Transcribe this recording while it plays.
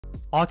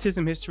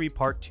Autism History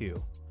Part 2.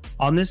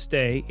 On this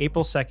day,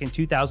 April 2nd,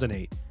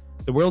 2008,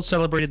 the world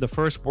celebrated the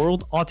first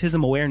World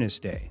Autism Awareness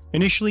Day.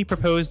 Initially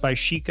proposed by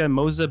Sheikha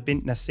Moza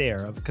bint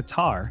Nasser of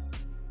Qatar,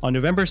 on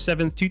November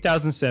 7,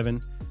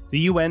 2007, the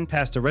UN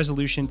passed a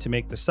resolution to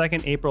make the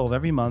 2nd April of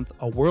every month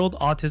a World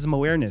Autism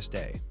Awareness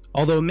Day.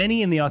 Although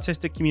many in the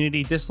autistic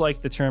community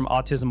dislike the term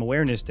Autism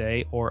Awareness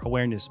Day or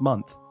Awareness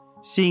Month,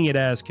 seeing it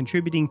as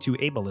contributing to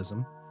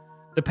ableism,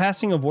 the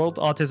passing of World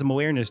Autism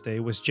Awareness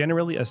Day was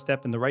generally a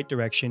step in the right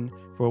direction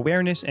for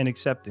awareness and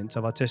acceptance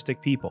of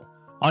autistic people.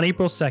 On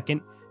April 2nd,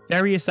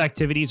 various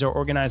activities are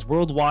organized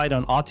worldwide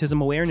on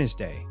Autism Awareness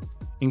Day,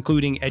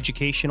 including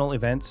educational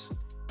events,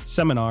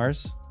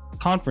 seminars,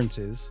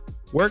 conferences,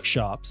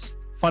 workshops,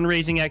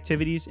 fundraising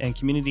activities, and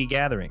community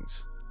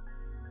gatherings.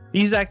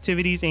 These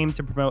activities aim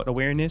to promote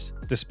awareness,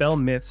 dispel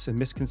myths and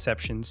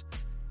misconceptions,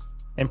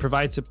 and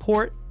provide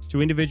support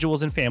to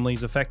individuals and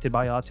families affected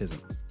by autism.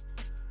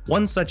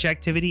 One such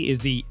activity is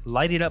the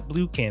Light It Up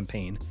Blue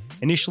campaign,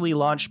 initially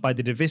launched by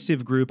the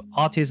divisive group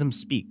Autism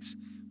Speaks,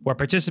 where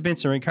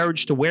participants are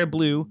encouraged to wear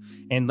blue,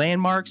 and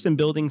landmarks and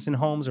buildings and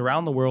homes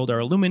around the world are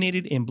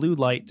illuminated in blue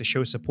light to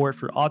show support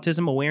for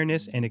autism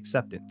awareness and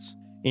acceptance.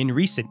 In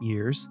recent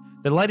years,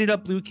 the Light It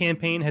Up Blue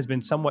campaign has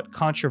been somewhat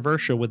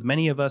controversial with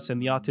many of us in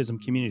the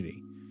autism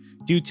community,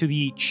 due to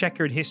the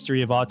checkered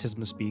history of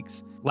Autism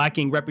Speaks,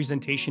 lacking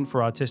representation for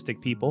autistic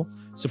people,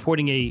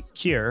 supporting a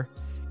cure,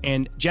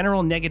 and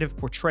general negative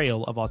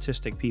portrayal of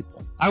autistic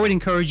people. I would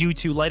encourage you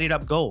to light it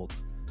up gold,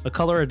 a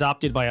color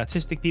adopted by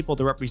autistic people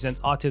to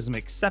represent autism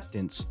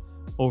acceptance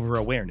over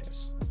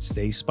awareness.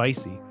 Stay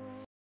spicy.